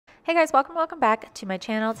Hey guys, welcome back to my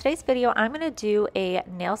channel. Today's video, I'm going to do a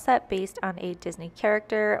nail set based on a Disney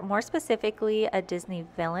character, more specifically a Disney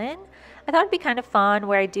villain. I thought it'd be kind of fun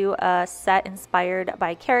where I do a set inspired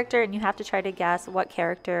by character and you have to try to guess what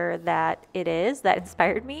character that it is that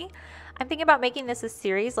inspired me. I'm thinking about making this a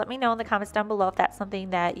series. Let me know in the comments down below if that's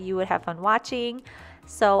something that you would have fun watching.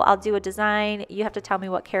 So I'll do a design. You have to tell me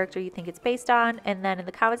what character you think it's based on. And then in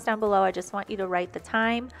the comments down below, I just want you to write the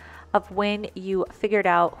time of when you figured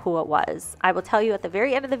out who it was. I will tell you at the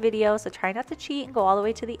very end of the video, so try not to cheat and go all the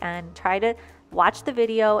way to the end. Try to watch the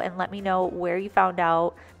video and let me know where you found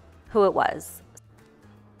out who it was.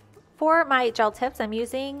 For my gel tips, I'm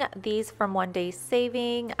using these from One Day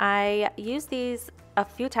Saving. I use these a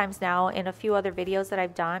few times now in a few other videos that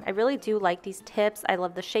I've done. I really do like these tips. I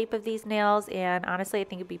love the shape of these nails, and honestly, I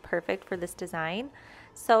think it'd be perfect for this design.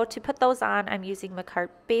 So to put those on, I'm using Makartt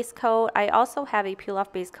base coat. I also have a peel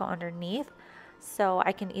off base coat underneath, so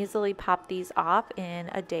I can easily pop these off in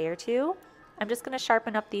a day or two. I'm just going to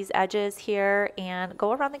sharpen up these edges here and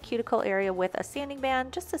go around the cuticle area with a sanding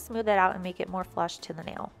band just to smooth that out and make it more flush to the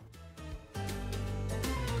nail.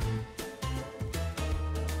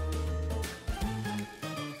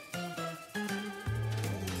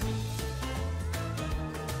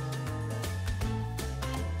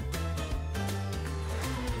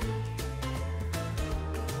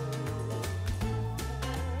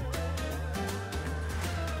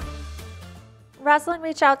 Rosalind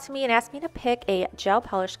reached out to me and asked me to pick a gel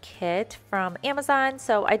polish kit from Amazon.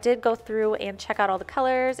 So I did go through and check out all the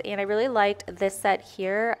colors, and I really liked this set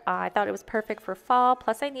here. I thought it was perfect for fall,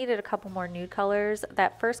 plus I needed a couple more nude colors.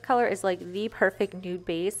 That first color is like the perfect nude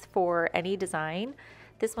base for any design.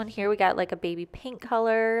 This one here, we got like a baby pink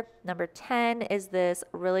color. Number 10 is this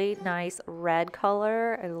really nice red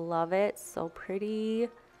color. I love it, so pretty.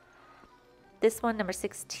 This one, number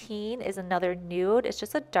 16, is another nude. It's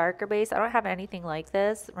just a darker base. I don't have anything like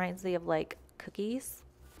this. It reminds me of like cookies.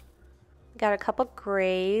 Got a couple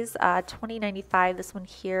grays. 2095. This one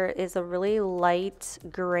here is a really light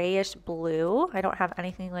grayish blue. I don't have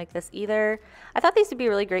anything like this either. I thought these would be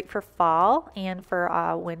really great for fall and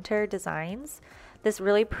for winter designs. This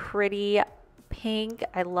really pretty pink.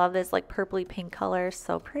 I love this like purpley pink color.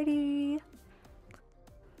 So pretty.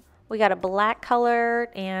 We got a black color,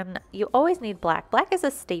 and you always need black. Black is a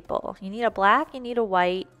staple. You need a black, you need a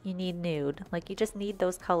white, you need nude. Like, you just need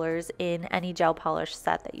those colors in any gel polish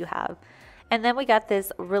set that you have. And then we got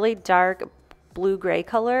this really dark blue-gray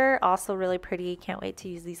color, also really pretty. Can't wait to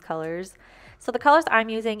use these colors. So the colors I'm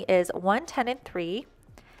using is 1, 10, and 3.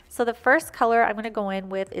 So the first color I'm going to go in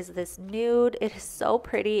with is this nude. It is so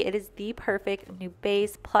pretty. It is the perfect nude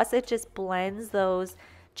base. Plus, it just blends those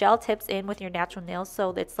gel tips in with your natural nails,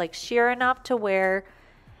 so it's like sheer enough to where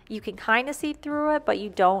you can kind of see through it, but you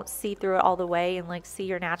don't see through it all the way and like see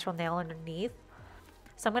your natural nail underneath.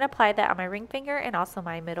 So I'm going to apply that on my ring finger and also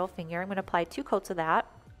my middle finger. I'm going to apply 2 coats of that.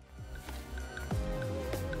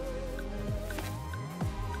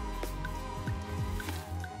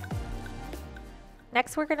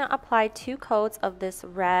 Next, we're going to apply 2 coats of this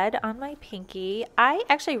red on my pinky. I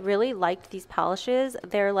actually really liked these polishes.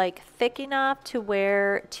 They're like thick enough to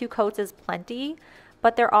where 2 coats is plenty,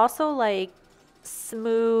 but they're also like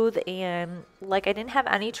smooth, and like I didn't have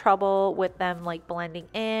any trouble with them like blending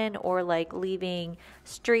in or like leaving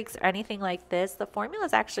streaks or anything like this. The formula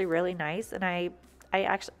is actually really nice, and I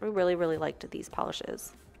actually really liked these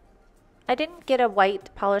polishes. I didn't get a white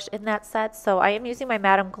polish in that set, so I am using my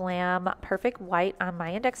Madam Glam Perfect White on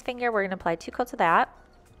my index finger. We're going to apply 2 coats of that.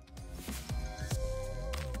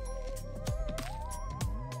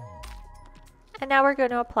 And now we're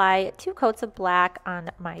going to apply 2 coats of black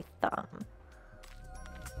on my thumb.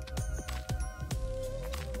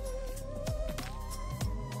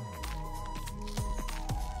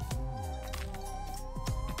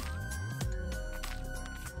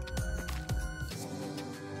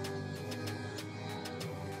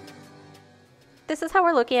 This is how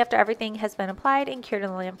we're looking after everything has been applied and cured in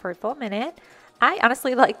the lamp for a full minute. I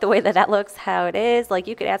honestly like the way that looks how it is. Like,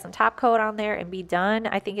 you could add some top coat on there and be done.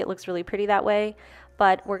 I think it looks really pretty that way.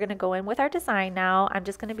 But we're going to go in with our design now. I'm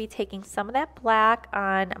just going to be taking some of that black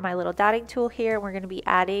on my little dotting tool here. We're going to be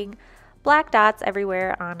adding black dots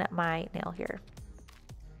everywhere on my nail here.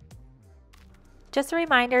 Just a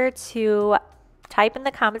reminder to type in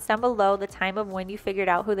the comments down below the time of when you figured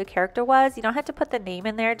out who the character was. You don't have to put the name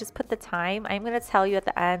in there, just put the time. I'm going to tell you at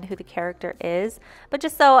the end who the character is, but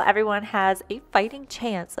just so everyone has a fighting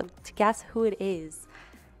chance to guess who it is.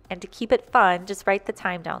 And to keep it fun, just write the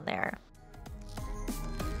time down there.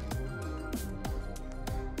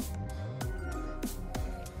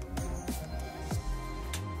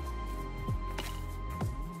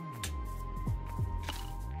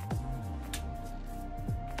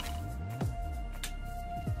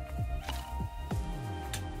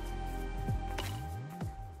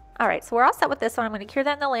 All right, so we're all set with this one. I'm going to cure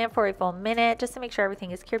that in the lamp for a full minute just to make sure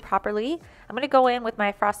everything is cured properly. I'm going to go in with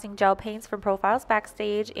my frosting gel paints from Profiles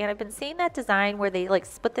Backstage, and I've been seeing that design where they like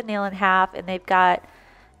split the nail in half and they've got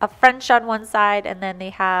a French on one side and then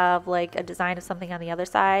they have like a design of something on the other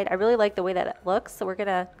side. I really like the way that it looks, so we're going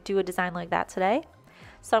to do a design like that today.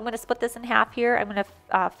 So I'm going to split this in half here. I'm going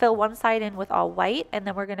to fill one side in with all white, and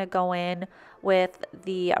then we're going to go in with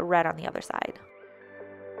the red on the other side.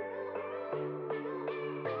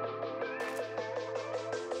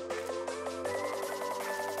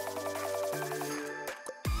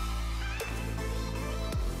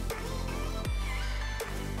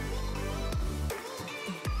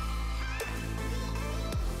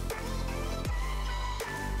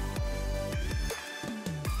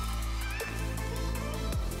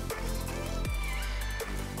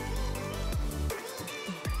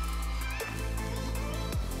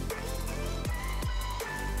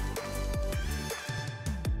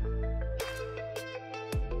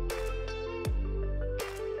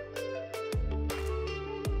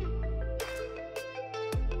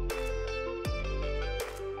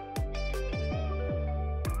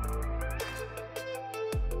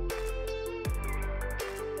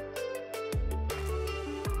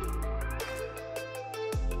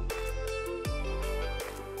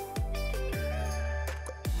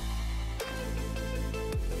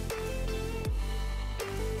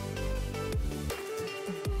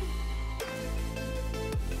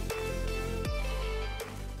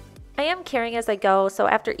 I am curing as I go, so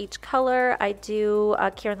after each color I do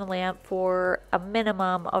cure in the lamp for a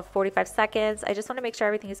minimum of 45 seconds. I just want to make sure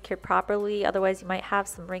everything is cured properly, otherwise you might have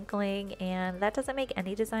some wrinkling and that doesn't make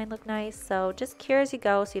any design look nice. So just cure as you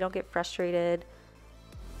go so you don't get frustrated.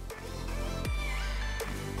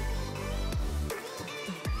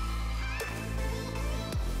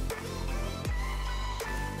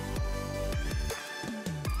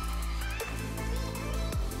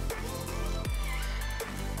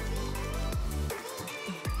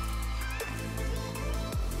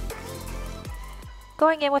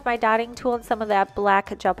 Going in with my dotting tool and some of that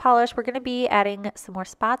black gel polish, we're going to be adding some more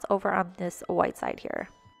spots over on this white side here.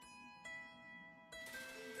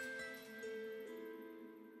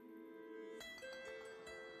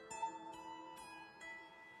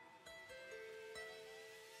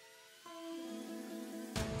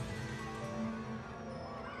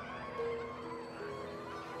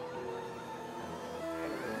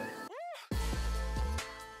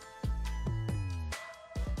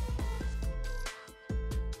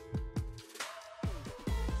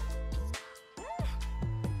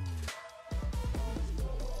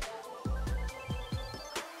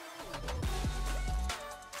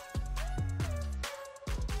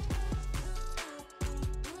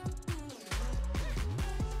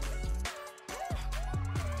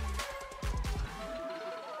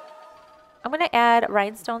 I'm going to add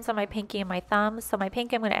rhinestones on my pinky and my thumb. So my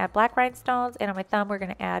pinky I'm going to add black rhinestones, and on my thumb we're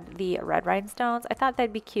going to add the red rhinestones. I thought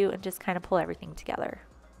that'd be cute and just kind of pull everything together.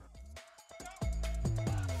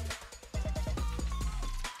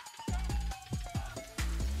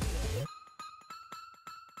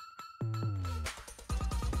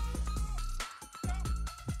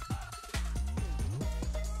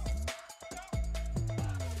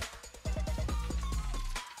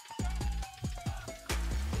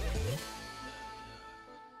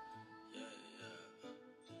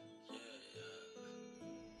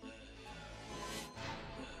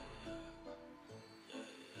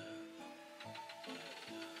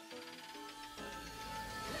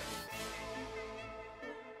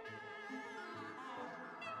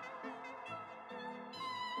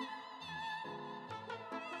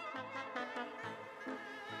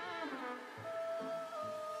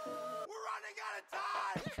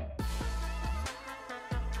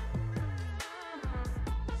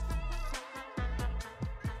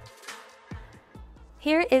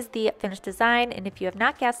 Here is the finished design, and if you have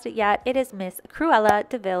not guessed it yet, it is Miss Cruella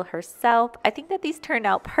de Vil herself. I think that these turned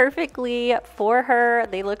out perfectly for her.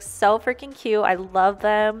 They look so freaking cute. I love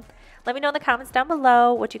them. Let me know in the comments down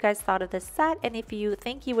below what you guys thought of this set, and if you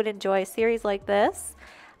think you would enjoy a series like this.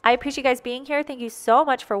 I appreciate you guys being here. Thank you so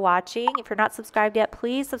much for watching. If you're not subscribed yet,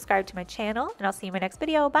 please subscribe to my channel, and I'll see you in my next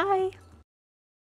video. Bye!